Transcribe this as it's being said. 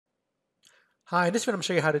Hi, in this video I'm going to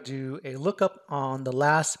show you how to do a lookup on the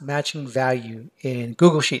last matching value in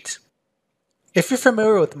Google Sheets. If you're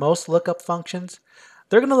familiar with most lookup functions,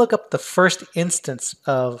 they're going to look up the first instance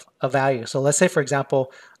of a value. So let's say, for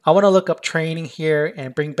example, I want to look up training here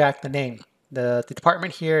and bring back the name, the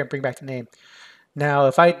department here and bring back the name. Now,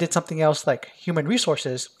 if I did something else like human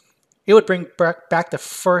resources, it would bring back the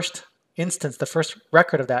first instance, the first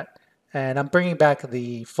record of that. And I'm bringing back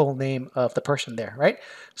the full name of the person there, right?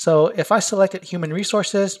 So if I selected human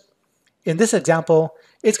resources, in this example,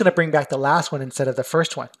 it's going to bring back the last one instead of the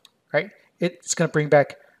first one, right? It's going to bring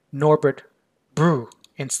back Norbert Brew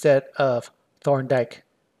instead of Thorndike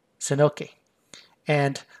Sinoke.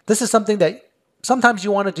 And this is something that sometimes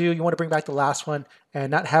you want to do. You want to bring back the last one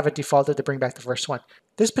and not have it defaulted to bring back the first one.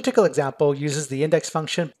 This particular example uses the index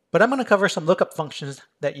function, but I'm going to cover some lookup functions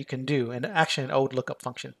that you can do, and actually an old lookup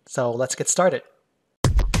function. So let's get started.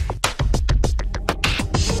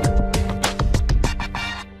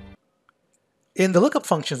 In the lookup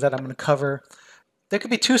functions that I'm going to cover, there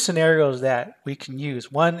could be two scenarios that we can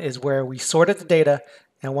use. One is where we sorted the data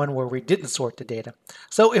and one where we didn't sort the data.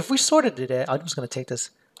 So if we sorted the data, I'm just going to take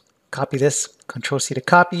this, copy this, Control-C to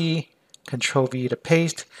copy, Control-V to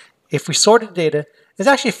paste. If we sorted the data, it's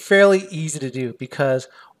actually fairly easy to do because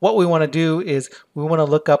what we want to do is we want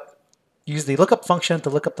to use the lookup function to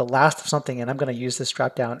look up the last of something, and I'm going to use this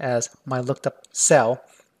drop down as my looked up cell.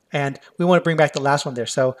 And we want to bring back the last one there.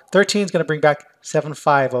 So 13 is going to bring back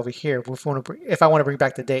 75 over here if I want to bring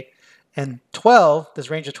back the date. And 12, this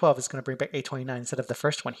range of 12 is going to bring back 829 instead of the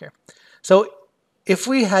first one here. So if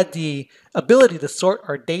we had the ability to sort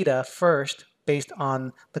our data first based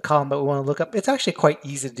on the column that we want to look up, it's actually quite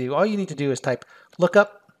easy to do. All you need to do is type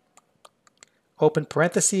lookup, open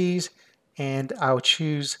parentheses, and I'll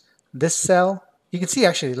choose this cell. You can see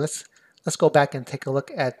actually, let's go back and take a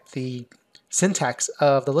look at the syntax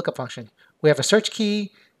of the lookup function. We have a search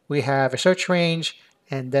key, we have a search range,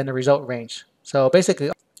 and then a result range. So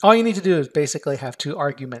basically, all you need to do is basically have two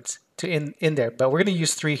arguments in there, but we're going to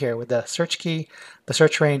use three here with the search key, the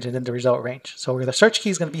search range, and then the result range. So the search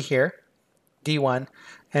key is going to be here, D1,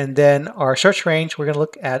 and then our search range, we're going to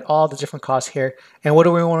look at all the different costs here. And what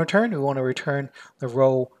do we want to return? We want to return the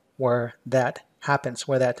row where that happens,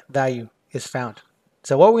 where that value is found.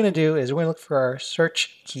 So what we're going to do is we're going to look for our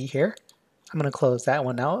search key here. I'm going to close that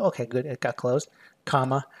one now. Okay, good, it got closed,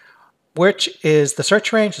 comma, which is the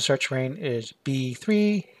search range. The search range is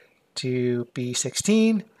B3 to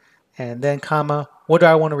B16, and then comma, what do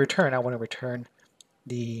I want to return? I want to return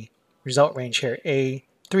the result range here,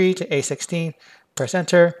 A3 to A16. Press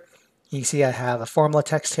enter. You can see I have a formula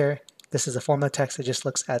text here. This is a formula text that just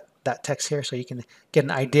looks at that text here, so you can get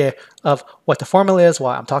an idea of what the formula is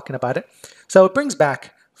while I'm talking about it. So it brings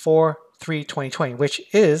back 4/3/2020, which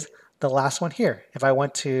is the last one here. If I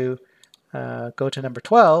want to go to number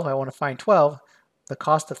 12, I want to find 12, the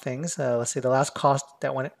cost of things. Let's say the last cost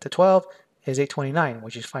that went to 12 is 829,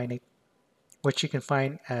 which you can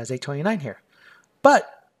find as 829 here.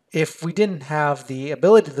 But if we didn't have the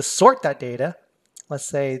ability to sort that data, let's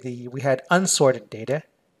say we had unsorted data,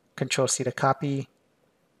 Control-C to copy,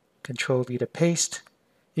 Control-V to paste,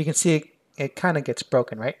 you can see it kind of gets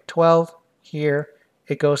broken, right? 12 here,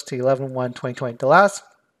 it goes to 11/1/2020. The last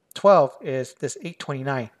 12 is this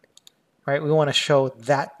 829, right? We want to show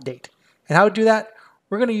that date. And how to do that?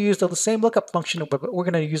 We're going to use the same lookup function, but we're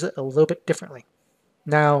going to use it a little bit differently.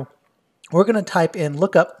 Now, we're going to type in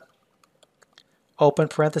lookup, open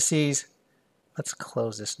parentheses, let's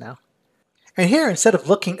close this now. And here, instead of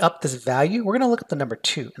looking up this value, we're going to look up the number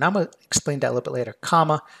 2. And I'm going to explain that a little bit later,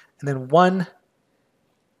 comma, and then 1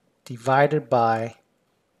 divided by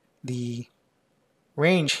the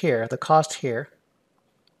range here, the cost here,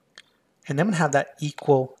 and then I'm going to have that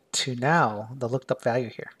equal to now the looked up value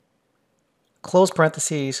here. Close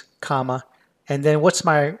parentheses, comma, and then what's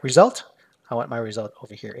my result? I want my result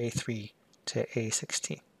over here, A3 to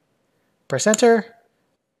A16. Press enter,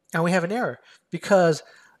 and we have an error because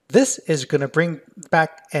this is going to bring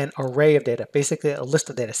back an array of data, basically a list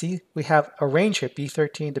of data. See, we have a range here,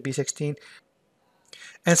 B13 to B16.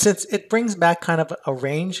 And since it brings back kind of a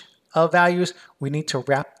range of values, we need to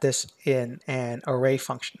wrap this in an array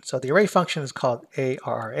function. So the array function is called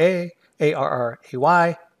ARRAY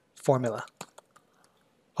formula.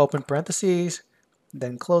 Open parentheses,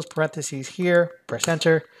 then close parentheses here, press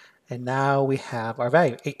enter, and now we have our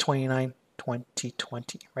value,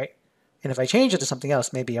 829/2020, right? And if I change it to something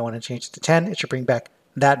else, maybe I want to change it to 10, it should bring back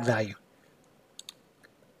that value.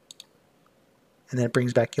 And then it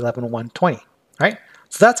brings back 11/1/20, right?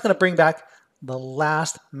 So that's going to bring back the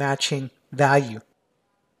last matching value.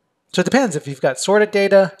 So it depends if you've got sorted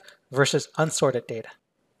data versus unsorted data.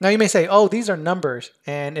 Now you may say, oh, these are numbers,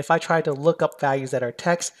 and if I try to look up values that are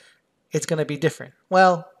text, it's going to be different.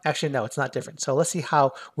 Well, actually, no, it's not different. So let's see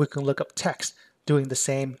how we can look up text doing the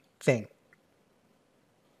same thing.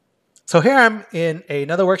 So here I'm in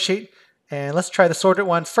another worksheet, and let's try the sorted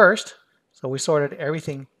one first. So we sorted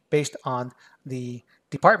everything based on the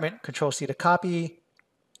department. Control C to copy,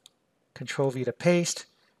 Control V to paste.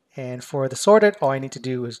 And for the sorted, all I need to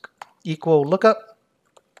do is equal lookup,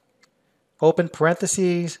 open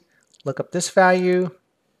parentheses, look up this value,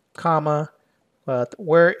 comma,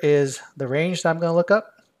 where is the range that I'm going to look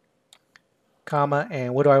up, comma,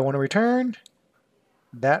 and what do I want to return?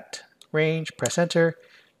 That range, press enter,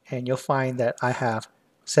 and you'll find that I have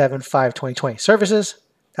 7/5/2020 services.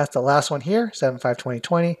 That's the last one here,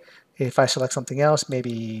 7/5/2020. If I select something else,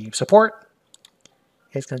 maybe support,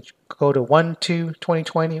 it's going to go to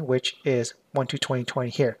 1/2/2020, which is 1/2/2020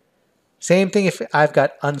 here. Same thing if I've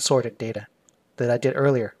got unsorted data that I did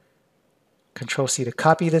earlier. Control C to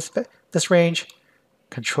copy this range,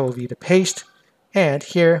 Control V to paste, and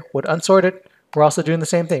here with unsorted, we're also doing the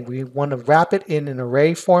same thing. We want to wrap it in an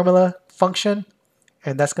array formula function,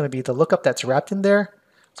 and that's going to be the lookup that's wrapped in there.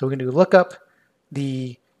 So we're going to lookup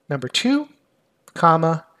the number 2,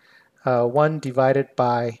 comma, 1 divided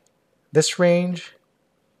by this range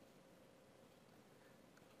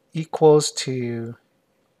equals to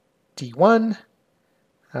D1,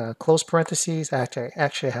 close parentheses. Actually,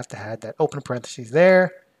 I have to add that open parentheses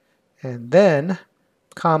there. And then,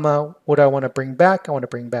 comma, what do I want to bring back? I want to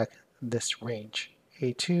bring back this range,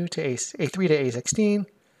 A2 to A3 to A16,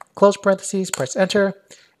 close parentheses, press enter,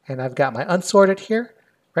 and I've got my unsorted here,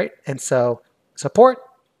 right? And so support,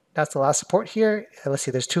 that's the last support here. Let's see,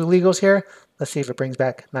 there's 2 legals here. Let's see if it brings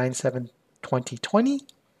back 9/7/2020,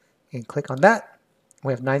 and click on that.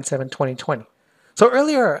 We have 9/7/2020. So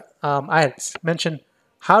earlier I had mentioned,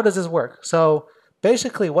 how does this work? So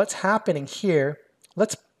basically what's happening here,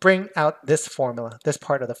 let's bring out this formula, this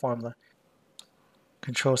part of the formula.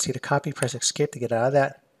 Control C to copy, press escape to get out of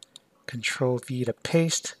that. Control V to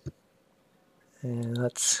paste. And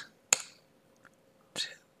let's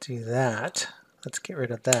do that. Let's get rid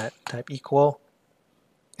of that. Type equal.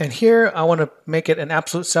 And here I want to make it an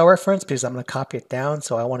absolute cell reference because I'm going to copy it down.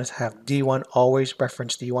 So I want to have D1 always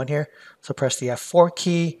reference D1 here. So press the F4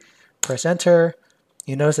 key, press enter.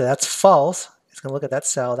 You notice that that's false. It's going to look at that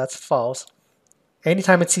cell. That's false.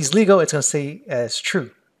 Anytime it sees legal, it's going to say as true.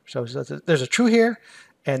 So there's a true here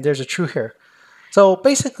and there's a true here. So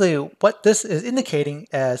basically what this is indicating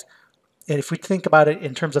as, and if we think about it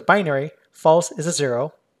in terms of binary, false is a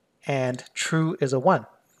 0 and true is a 1.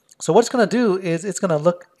 So what it's going to do is it's going to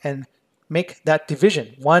look and make that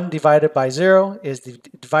division. 1 divided by 0 is the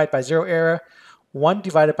divide by 0 error. 1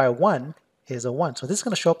 divided by 1 is a 1. So this is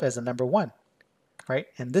going to show up as a number 1, right?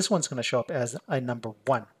 And this one's going to show up as a number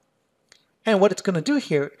 1. And what it's going to do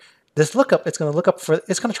here, this lookup, it's going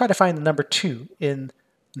to try to find the number 2 in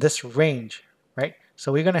this range, right?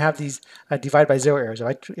 So we're going to have these divide by 0 errors.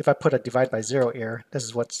 If I put a divide by 0 error, this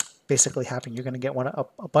is what's basically happening. You're going to get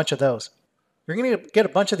a bunch of those. You're going to get a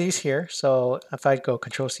bunch of these here. So if I go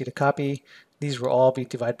Control C to copy, these will all be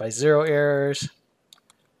divide by 0 errors.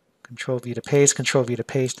 Control V to paste, Control V to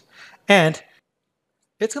paste. And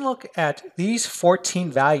it's going to look at these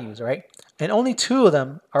 14 values, right? And only 2 of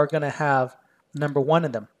them are going to have number 1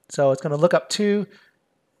 in them. So it's going to look up 2.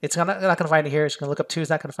 It's not going to find it here. It's going to look up 2. It's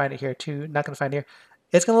not going to find it here. 2, not going to find it here.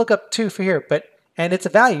 It's going to look up 2 for here, and it's a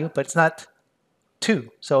value, but it's not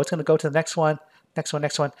 2. So it's going to go to the next one, next one,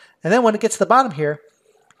 next one. And then when it gets to the bottom here,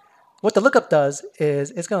 what the lookup does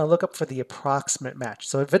is it's going to look up for the approximate match.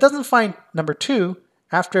 So if it doesn't find number 2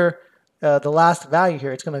 after the last value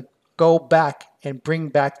here, it's going to go back and bring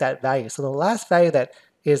back that value. So the last value that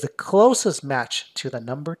is the closest match to the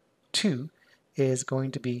number 2 is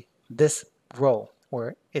going to be this row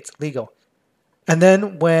where it's legal. And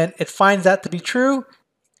then when it finds that to be true,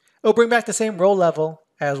 it'll bring back the same row level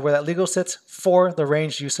as where that legal sits for the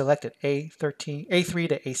range you selected, A3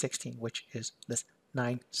 to A16, which is this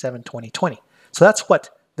 9/7/2020. So that's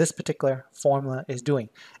what this particular formula is doing.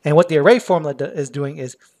 And what the array formula is doing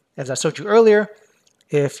is, as I showed you earlier,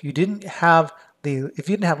 if you didn't have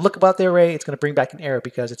lookup out the array, it's going to bring back an error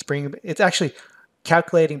because it's actually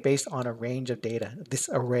calculating based on a range of data, this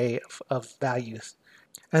array of values.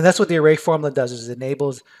 And that's what the array formula does, is it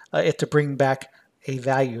enables it to bring back a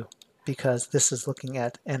value because this is looking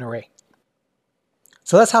at an array.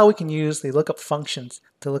 So that's how we can use the lookup functions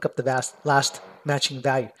to look up the last matching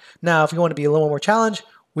value. Now, if you want to be a little more challenged,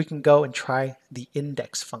 we can go and try the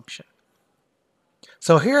index function.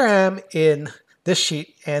 So here I am in this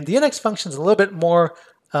sheet, and the index function is a little bit more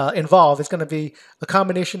involved. It's going to be a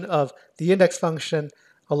combination of the index function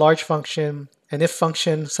a large function, an if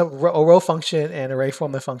function, a row function, and array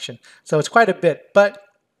formula function. So it's quite a bit, but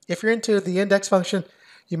if you're into the index function,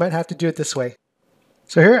 you might have to do it this way.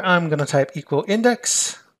 So here I'm going to type equal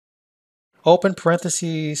index, open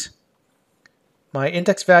parentheses, my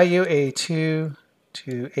index value A2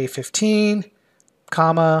 to A15,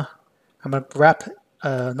 comma, I'm going to wrap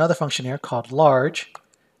another function here called large,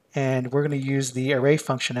 and we're going to use the array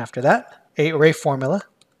function after that, array formula,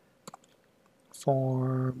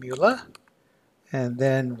 and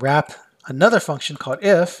then wrap another function called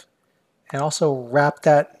if, and also wrap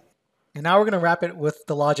that, and now we're going to wrap it with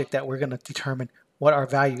the logic that we're going to determine what our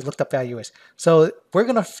value, looked up value is. So we're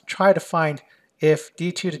going to try to find if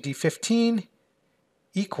D2 to D15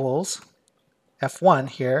 equals F1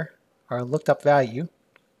 here, our looked up value,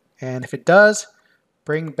 and if it does,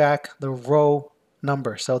 bring back the row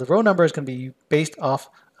number. So the row number is going to be based off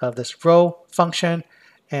of this row function,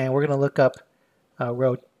 and we're going to look up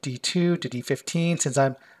row D2 to D15.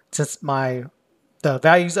 Since the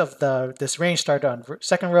values of this range started on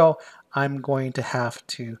second row, I'm going to have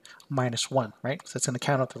to -1, right? So it's going to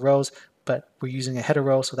count up the rows, but we're using a header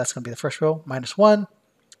row, so that's going to be the first row, -1,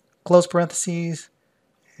 close parentheses,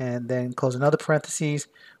 and then close another parentheses.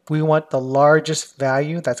 We want the largest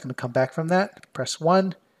value that's going to come back from that. Press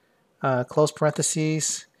 1, close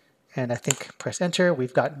parentheses, and I think press enter.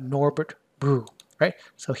 We've got Norbert Brew, right?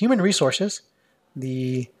 So human resources,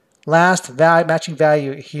 the last matching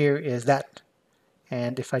value here is that.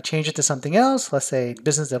 And if I change it to something else, let's say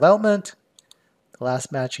business development, the last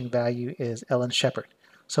matching value is Ellen Shepard.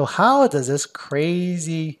 So how does this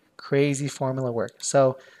crazy formula work?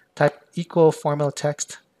 So type equal formula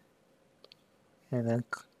text, and then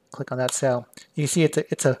click on that cell. You see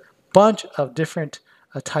it's a bunch of different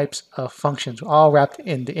types of functions, all wrapped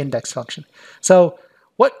in the index function. So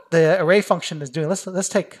what the array function is doing, let's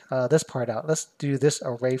take this part out. Let's do this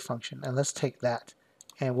array function, and let's take that,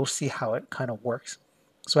 and we'll see how it kind of works.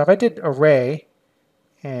 So if I did array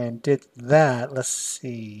and did that, let's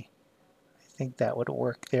see, I think that would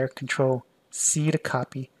work there. Control C to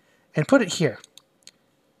copy and put it here.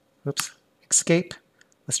 Oops, escape.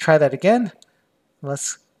 Let's try that again.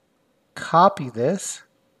 Let's copy this.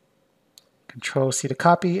 Control C to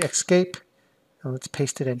copy, escape, and let's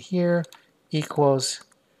paste it in here. Equals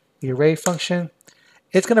the array function.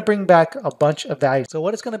 It's going to bring back a bunch of values. So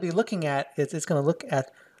what it's going to be looking at is it's going to look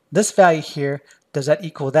at this value here. Does that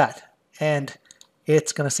equal that? And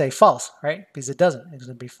it's going to say false, right? Because it doesn't. It's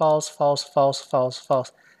going to be false, false, false, false,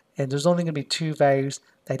 false. And there's only going to be 2 values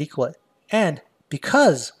that equal it. And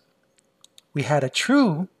because we had a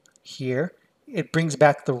true here, it brings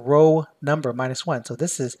back the row number -1. So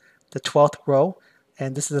this is the 12th row,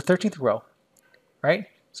 and this is the 13th row, right?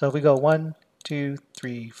 So if we go 1, 2,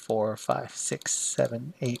 3, 4, 5, 6,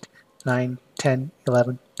 7, 8, 9, 10,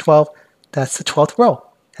 11, 12, that's the 12th row.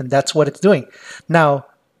 And that's what it's doing. Now,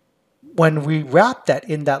 when we wrap that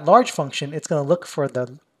in that large function, it's going to look for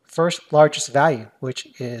the first largest value, which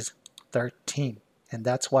is 13. And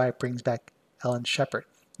that's why it brings back Ellen Shepard.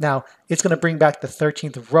 Now, it's going to bring back the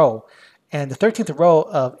 13th row. And the 13th row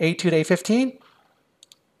of A2 to A15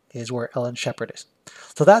 is where Ellen Shepard is.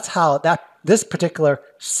 So that's how this particular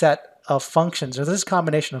set of functions, or this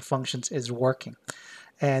combination of functions, is working.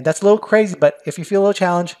 And that's a little crazy, but if you feel a little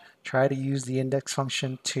challenged, try to use the index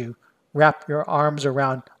function to wrap your arms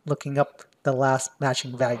around looking up the last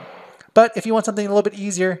matching value. But if you want something a little bit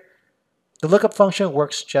easier, the lookup function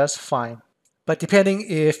works just fine. But depending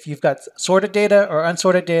if you've got sorted data or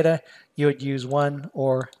unsorted data, you would use one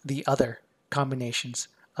or the other combinations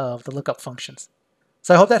of the lookup functions.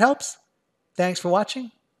 So I hope that helps. Thanks for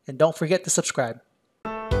watching, and don't forget to subscribe.